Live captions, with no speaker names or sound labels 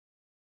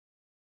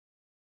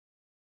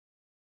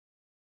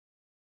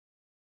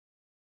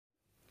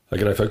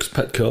G'day folks,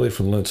 Pat Curley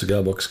from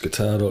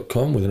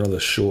LearnCigarBoxGuitar.com with another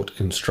short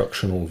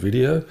instructional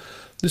video.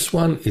 This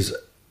one is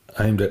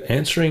aimed at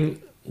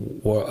answering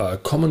a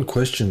common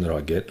question that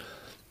I get,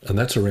 and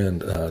that's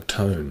around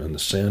tone and the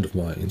sound of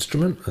my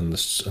instrument and the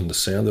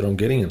sound that I'm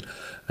getting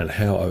and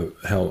how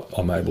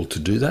I'm able to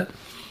do that.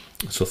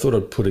 So I thought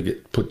I'd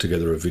put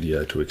together a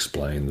video to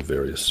explain the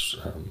various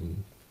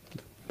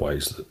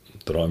ways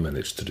that I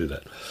manage to do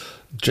that.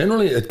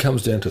 Generally, it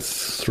comes down to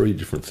three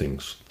different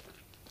things: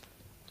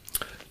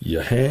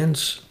 your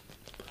hands,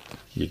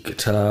 your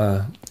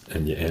guitar,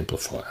 and your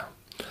amplifier.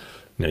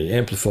 Now, your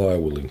amplifier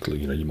will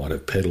include, you might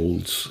have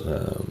pedals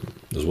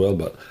as well,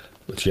 but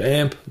it's your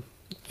amp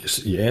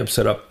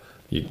setup,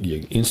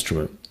 your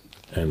instrument,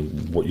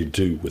 and what you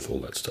do with all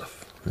that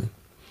stuff. Okay?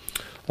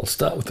 I'll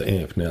start with the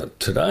amp. Now,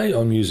 today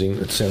I'm using,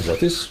 it sounds like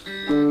this.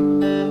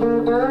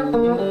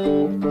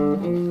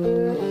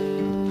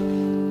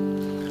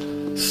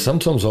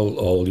 Sometimes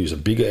I'll use a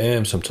bigger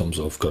amp, sometimes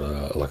I've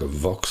got like a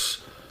Vox,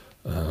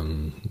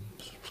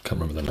 can't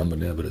remember the number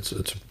now, but it's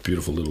a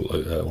beautiful little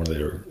one of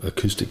their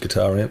acoustic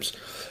guitar amps,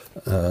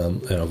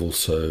 and I'll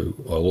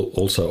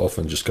also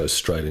often just go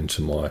straight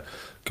into my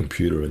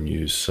computer and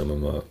use some of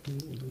my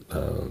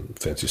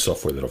fancy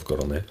software that I've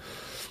got on there.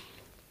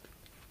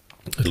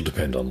 It'll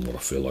depend on what I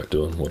feel like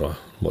doing,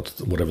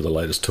 whatever the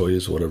latest toy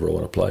is, whatever I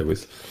want to play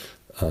with,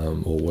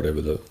 or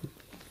whatever the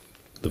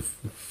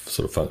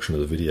sort of function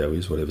of the video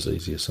is, whatever's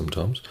easier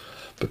sometimes.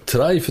 But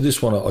today, for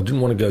this one, I didn't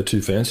want to go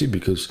too fancy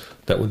because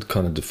that would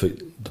kind of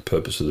defeat the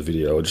purpose of the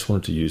video. I just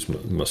wanted to use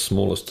my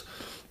smallest,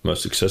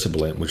 most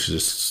accessible amp, which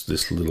is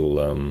this little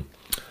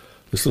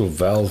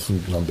valve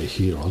number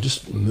here. I'll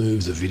just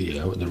move the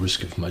video at the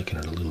risk of making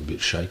it a little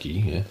bit shaky.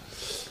 Yeah.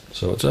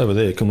 So it's over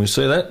there. Can we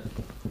see that?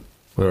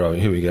 Where are we?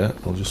 Here we go.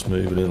 I'll just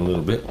move it in a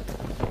little bit.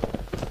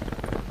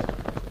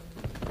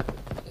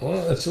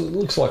 Well, it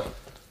looks like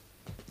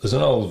there's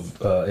an old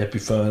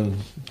Epiphone.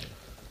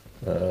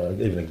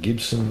 Even a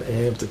Gibson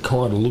amp that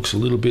kind of looks a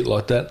little bit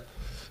like that.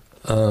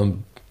 I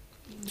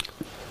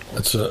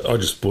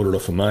just bought it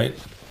off a mate.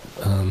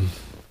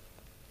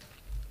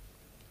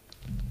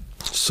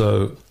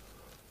 So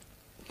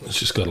it's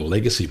just got a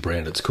Legacy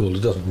brand, it's called. It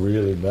doesn't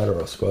really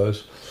matter, I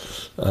suppose.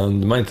 The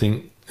main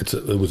thing, it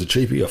was a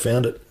cheapie. I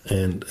found it,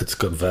 and it's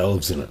got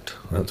valves in it,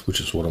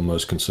 which is what I'm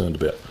most concerned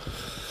about.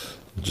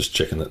 I'm just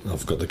checking that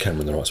I've got the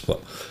camera in the right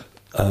spot.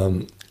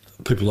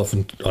 People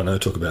often, I know,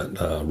 talk about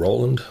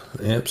Roland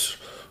amps.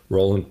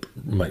 Roland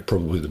make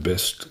probably the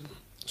best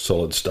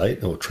solid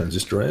state or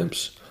transistor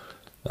amps.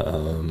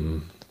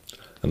 And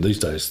these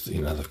days,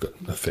 they've got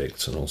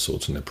effects and all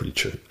sorts, and they're pretty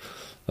cheap.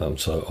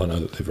 So I know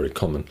that they're very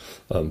common.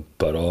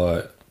 But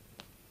I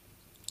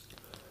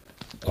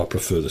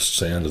prefer the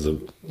sound of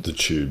the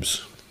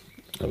tubes.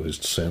 They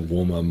sound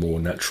warmer, more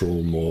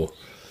natural, more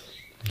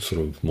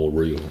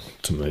real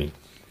to me.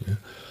 Yeah.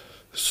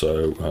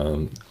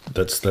 So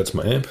that's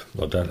my amp.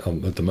 At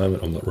the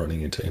moment I'm not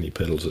running into any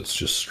pedals. It's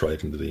just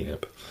straight into the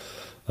amp.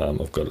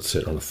 I've got it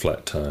set on a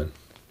flat tone,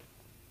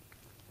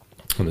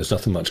 and there's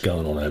nothing much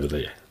going on over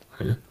there.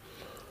 Yeah?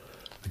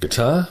 The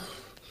guitar.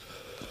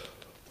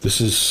 This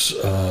is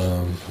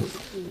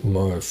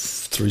my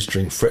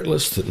 3-string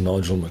fretless that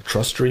Nigel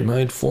McTrustry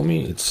made for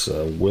me. It's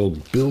a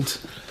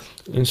well-built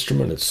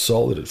instrument. It's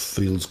solid. It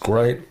feels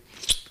great.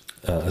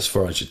 As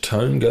far as your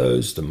tone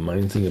goes, the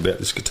main thing about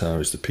this guitar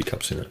is the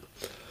pickups in it.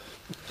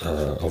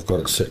 I've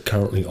got it set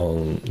currently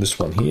on this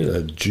one here,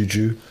 a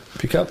Juju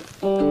pickup.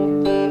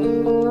 And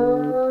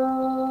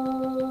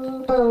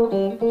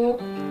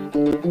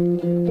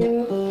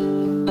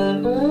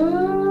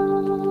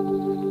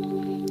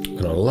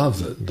I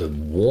love the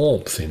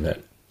warmth in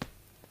that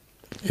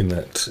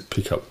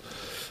pickup.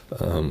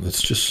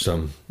 It's just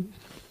I've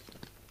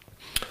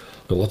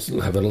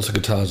had lots of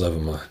guitars over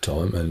my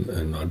time,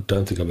 and I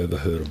don't think I've ever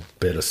heard a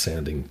better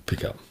sounding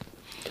pickup.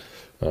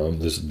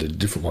 There's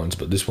different ones,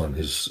 but this one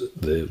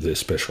they're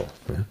special.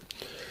 Yeah?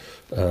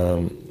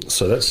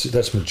 So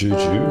that's my Juju,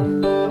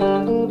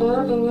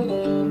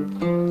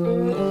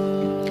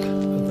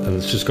 and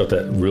it's just got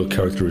that real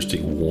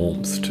characteristic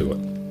warmth to it.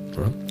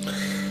 Right?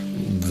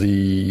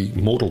 The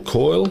Mortal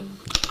Coil,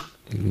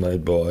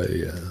 made by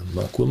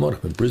Mark Wilmot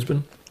up in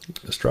Brisbane,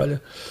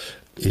 Australia,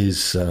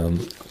 is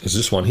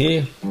this one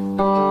here.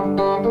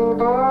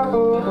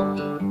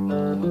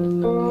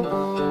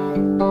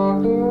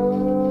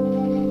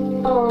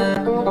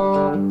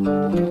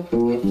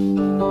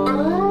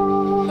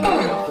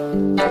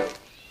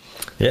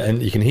 Yeah,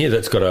 and you can hear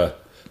that's got a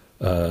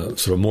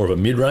sort of more of a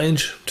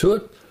mid-range to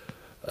it,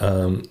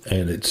 and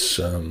it's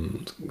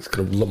got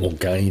a lot more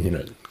gain in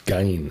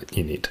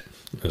it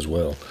as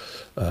well.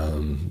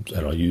 And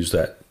I use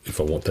that if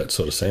I want that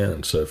sort of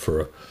sound. So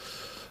for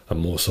a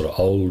more sort of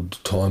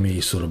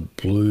old-timey sort of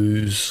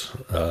blues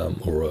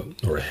or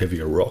a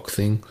heavier rock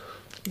thing,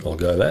 I'll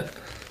go that.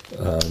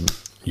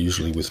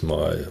 Usually with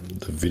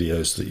the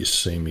videos that you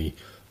see me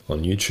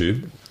on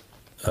YouTube,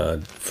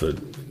 for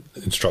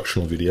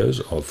instructional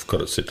videos, I've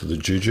got it set to the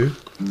Juju.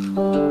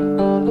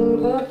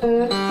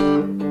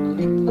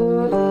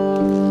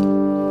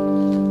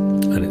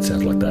 And it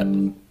sounds like that.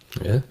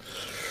 Yeah.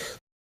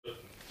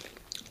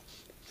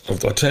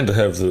 I tend to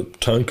have the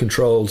tone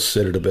controls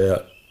set at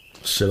about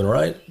 7 or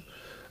 8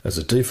 as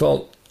a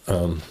default.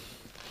 I'll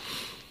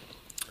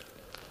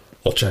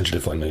change it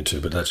if I need to,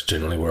 but that's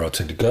generally where I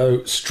tend to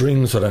go.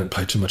 Strings, I don't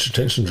pay too much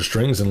attention to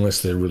strings unless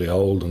they're really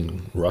old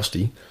and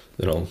rusty.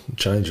 Then I'll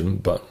change them,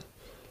 but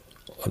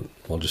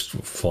I'll just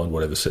find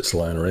whatever set's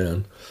laying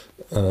around.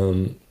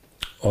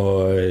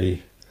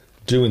 I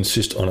do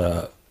insist on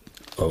a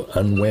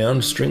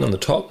unwound string on the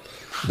top.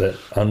 That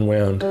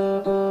unwound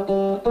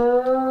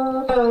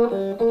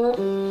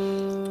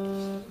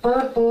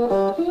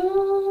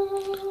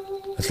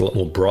has a lot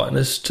more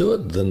brightness to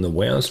it than the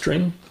wound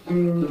string.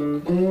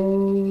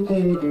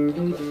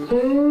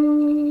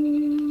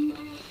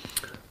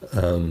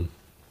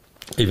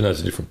 Even though it's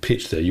a different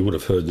pitch there, you would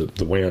have heard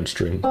the wound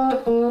string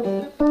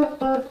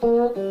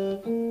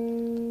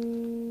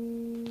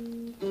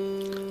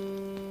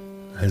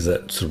has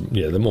that sort of,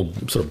 the more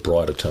sort of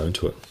brighter tone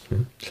to it.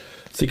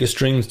 Thicker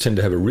strings tend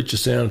to have a richer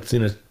sound.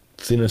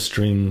 Thinner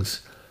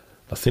strings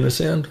a thinner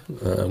sound,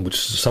 which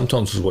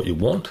sometimes is what you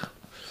want.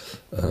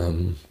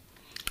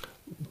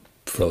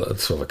 For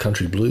sort of a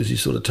country bluesy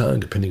sort of tone,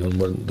 depending on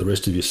what the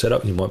rest of your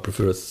setup, you might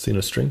prefer a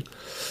thinner string.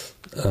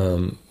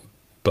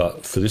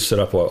 But for this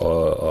setup,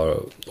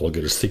 I'll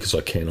get as thick as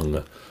I can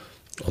on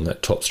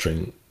that top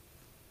string,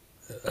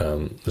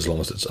 as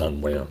long as it's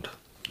unwound.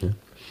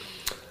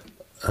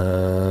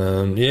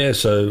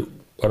 So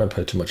I don't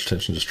pay too much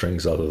attention to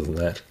strings other than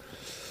that.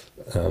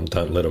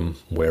 Don't let them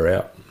wear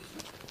out.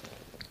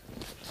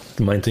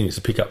 The main thing is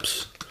the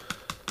pickups.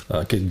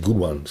 Get good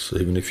ones.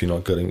 Even if you're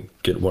not going to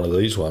get one of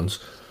these ones,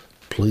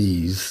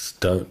 please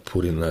don't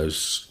put in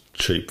those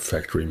cheap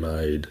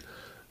factory-made,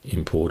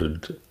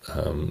 imported,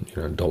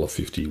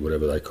 $1.50,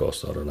 whatever they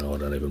cost. I don't know. I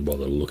don't even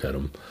bother to look at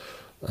them.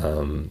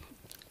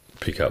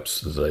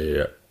 Pickups,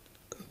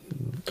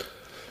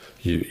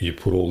 you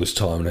put all this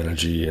time and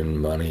energy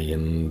and money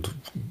and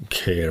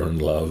care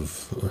and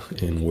love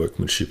in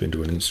workmanship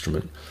into an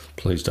instrument.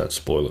 Please don't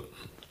spoil it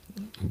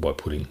by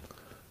putting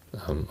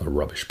a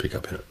rubbish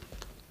pickup in it.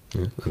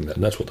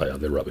 And that's what they are.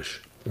 They're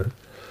rubbish.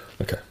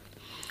 Okay.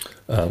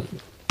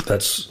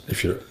 That's,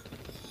 if you're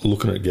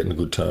looking at getting a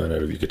good tone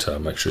out of your guitar,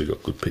 make sure you've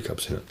got good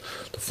pickups in it.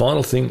 The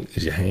final thing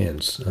is your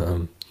hands.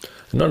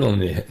 Not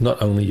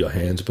only your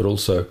hands, but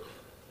also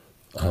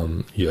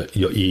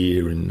your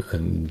ear and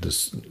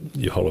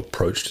your whole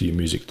approach to your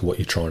music, to what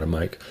you're trying to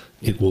make.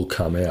 It will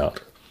come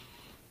out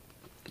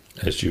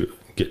as you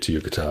get to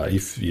your guitar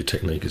if your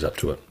technique is up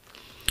to it.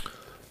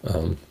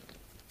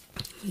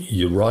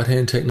 Your right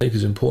hand technique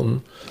is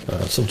important.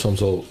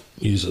 Sometimes I'll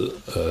use a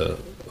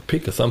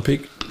thumb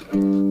pick.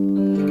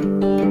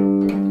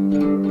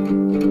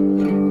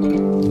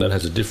 That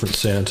has a different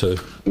sound to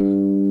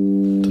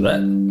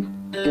that.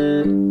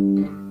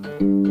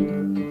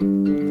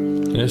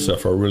 So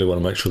if I really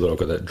want to make sure that I've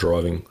got that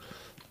driving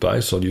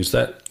bass, I'll use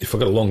that. If I've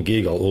got a long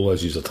gig, I'll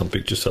always use a thumb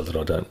pick just so that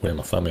I don't wear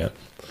my thumb out.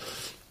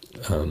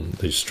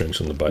 These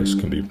strings on the bass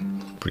can be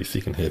pretty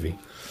thick and heavy.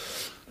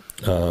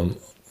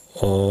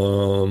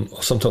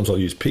 Sometimes I'll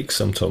use picks,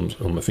 sometimes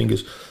on my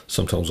fingers,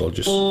 sometimes I'll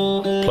just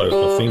play with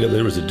my finger.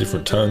 There is a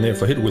different tone there.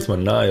 If I hit it with my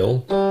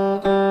nail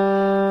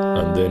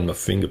and then my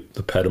finger,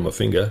 the pad of my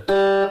finger,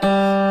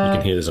 you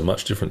can hear there's a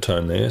much different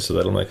tone there, so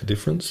that'll make a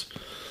difference.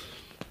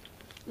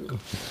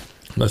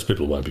 Most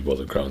people won't be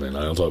bothered growing their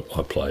nails. I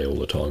play all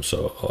the time,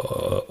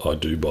 so I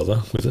do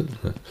bother with it.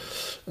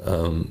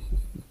 And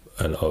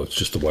it's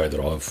just the way that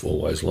I've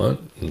always learnt,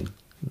 and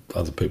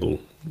other people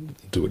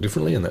do it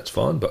differently, and that's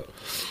fine, but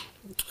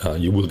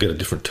you will get a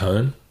different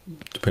tone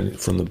depending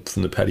from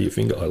the pad of your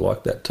finger. I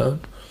like that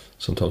tone.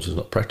 Sometimes it's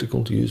not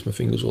practical to use my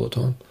fingers all the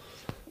time,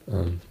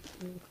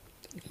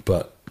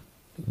 but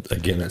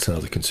again, that's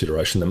another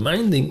consideration.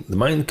 The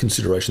main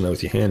consideration though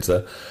with your hands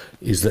though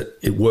is that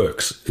it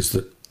works. Is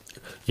that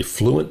you're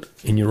fluent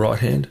in your right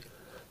hand,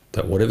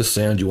 that whatever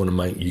sound you want to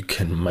make, you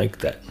can make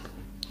that.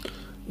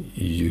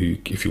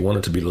 If you want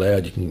it to be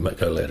loud, you can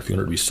go loud. If you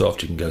want it to be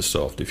soft, you can go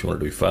soft. If you want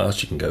it to be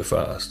fast, you can go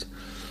fast.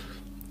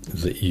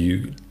 That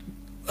you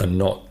are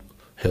not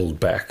held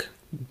back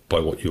by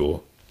what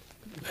your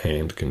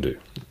hand can do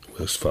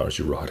as far as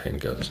your right hand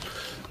goes.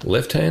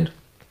 Left hand,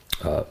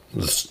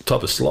 this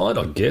type of slide,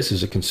 I guess,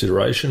 is a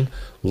consideration.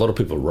 A lot of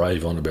people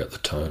rave on about the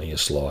tone of your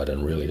slide,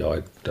 and really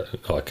I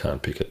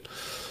can't pick it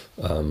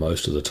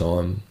most of the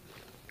time.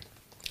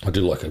 I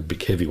do like a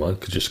big heavy one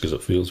just because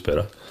it feels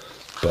better,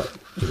 but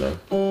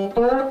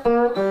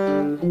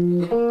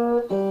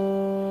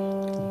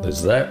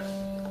there's that.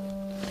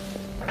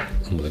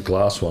 And with a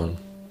glass one,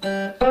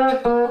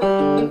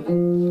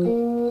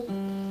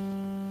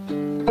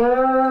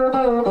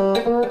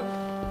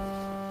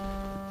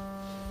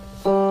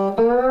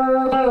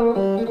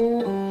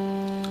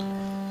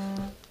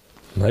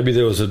 maybe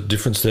there was a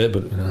difference there,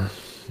 but I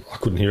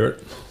couldn't hear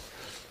it.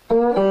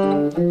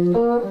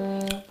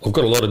 I've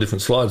got a lot of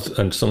different slides,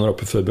 and some that I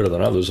prefer better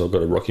than others. I've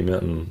got a Rocky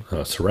Mountain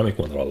ceramic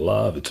one that I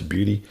love. It's a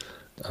beauty.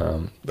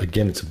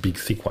 Again, it's a big,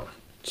 thick one.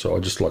 So I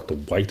just like the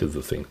weight of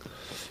the thing.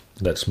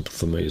 That's,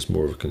 for me, is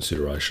more of a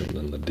consideration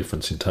than the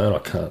difference in tone. I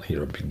can't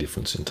hear a big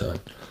difference in tone.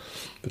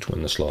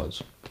 between the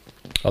slides.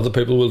 Other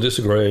people will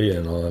disagree,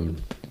 and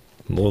I'm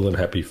more than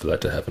happy for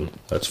that to happen.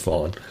 That's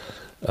fine.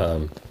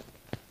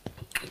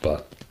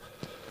 But,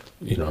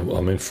 you know,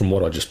 I mean, from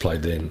what I just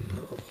played then,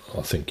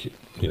 I think,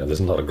 you know,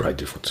 there's not a great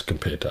difference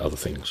compared to other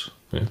things.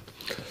 Yeah?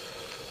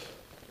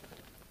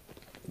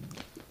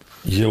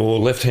 Your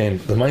left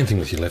hand, the main thing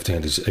with your left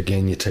hand is,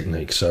 again, your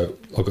technique. So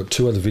I've got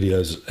two other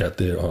videos out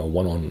there,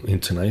 one on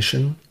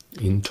intonation,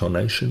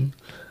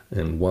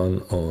 and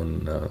one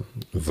on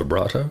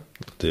vibrato.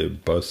 They're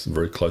both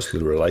very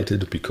closely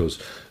related because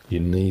you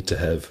need to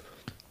have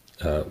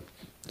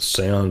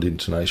sound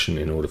intonation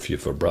in order for your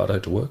vibrato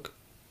to work.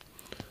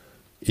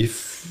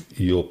 If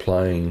you're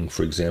playing,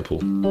 for example,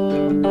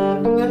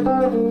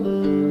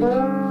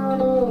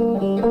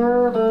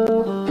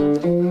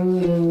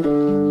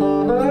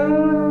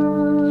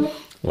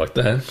 like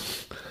that,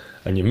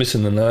 and you're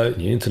missing the note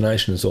and your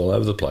intonation is all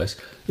over the place,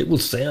 it will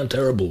sound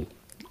terrible,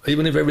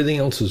 even if everything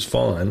else is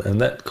fine, and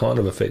that kind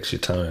of affects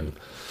your tone.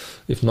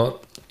 If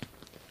not,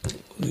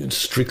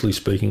 strictly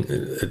speaking,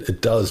 it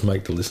does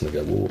make the listener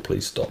go, "Whoa,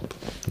 please stop,"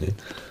 yeah?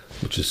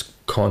 Which is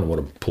kind of what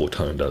a poor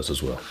tone does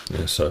as well.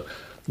 Yeah? So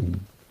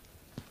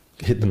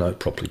hit the note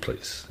properly,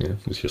 please, yeah,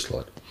 with your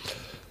slide,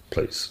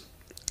 please.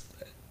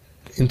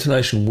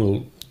 Intonation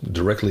will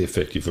directly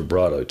affect your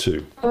vibrato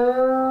too.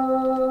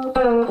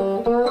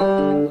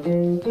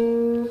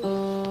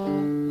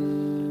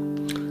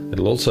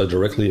 It'll also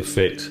directly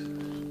affect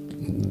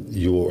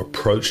your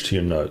approach to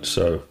your note.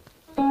 So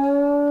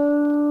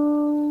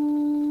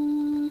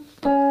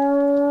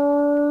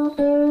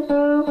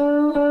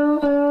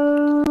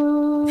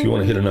if you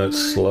want to hit a note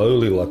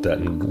slowly like that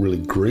and really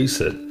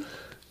grease it,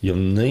 you'll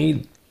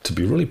need to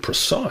be really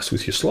precise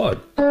with your slide.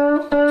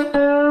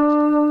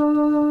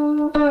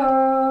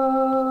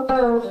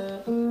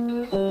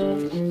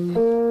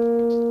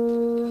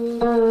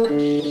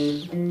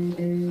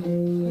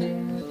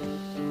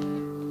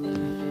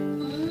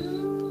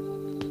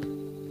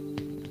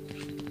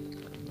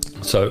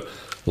 So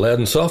loud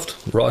and soft,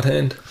 right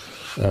hand,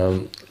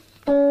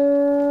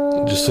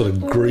 just sort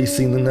of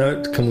greasing the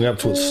note, coming up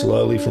to it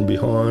slowly from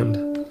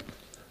behind,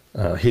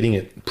 hitting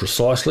it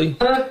precisely.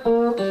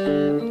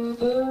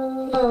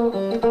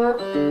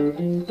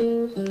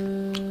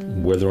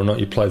 Whether or not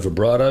you play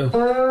vibrato,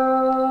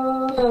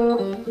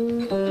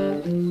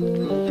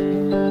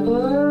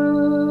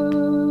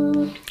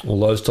 all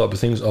those type of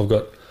things. I've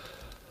got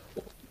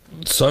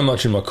so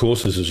much in my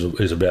courses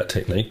is about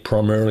technique.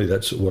 Primarily,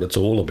 that's what it's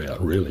all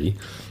about, really.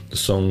 The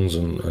songs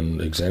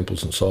and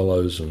examples and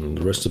solos and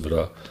the rest of it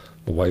are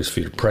ways for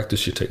you to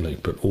practice your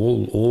technique. But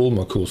all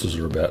my courses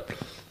are about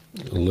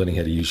learning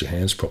how to use your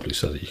hands properly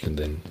so that you can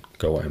then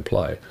go away and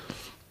play.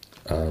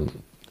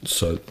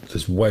 So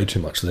there's way too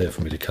much there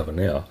for me to cover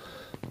now.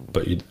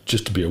 But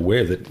just to be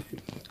aware that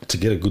to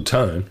get a good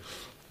tone,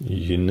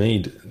 you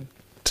need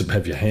to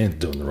have your hand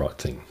doing the right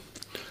thing.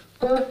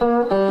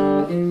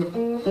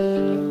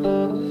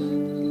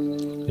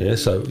 Yeah,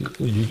 so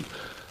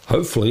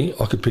hopefully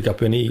I could pick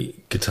up any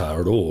guitar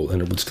at all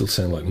and it would still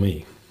sound like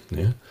me.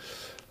 Yeah,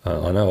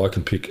 I know I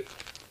can pick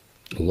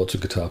lots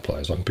of guitar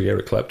players. I can pick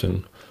Eric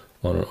Clapton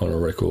on a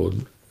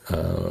record, you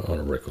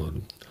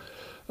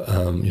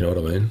know what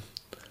I mean?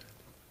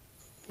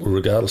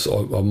 Regardless,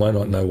 I may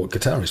not know what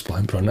guitar he's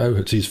playing, but I know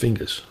it's his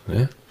fingers.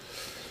 Yeah.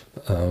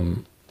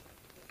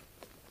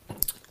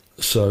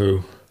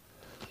 So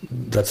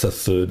that's a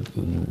third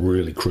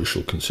really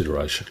crucial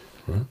consideration.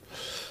 Right?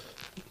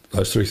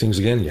 Those three things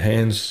again: your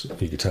hands,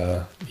 your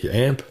guitar, your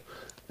amp.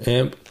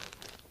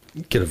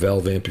 Get a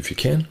valve amp if you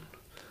can.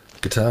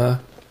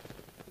 Guitar,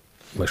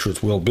 make sure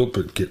it's well built,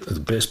 but get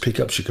the best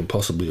pickups you can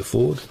possibly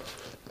afford.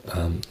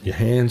 Your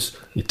hands,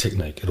 your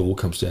technique. It all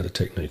comes down to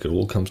technique. It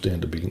all comes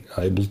down to being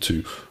able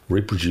to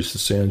reproduce the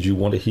sound you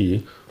want to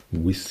hear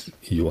with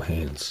your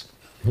hands.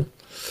 Yeah?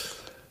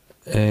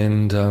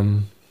 And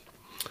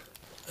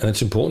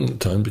it's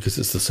important, tone, because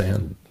it's the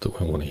sound that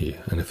we want to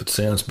hear. And if it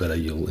sounds better,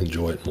 you'll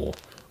enjoy it more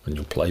and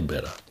you'll play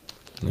better.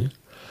 Yeah?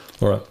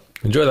 All right.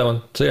 Enjoy that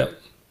one. See ya.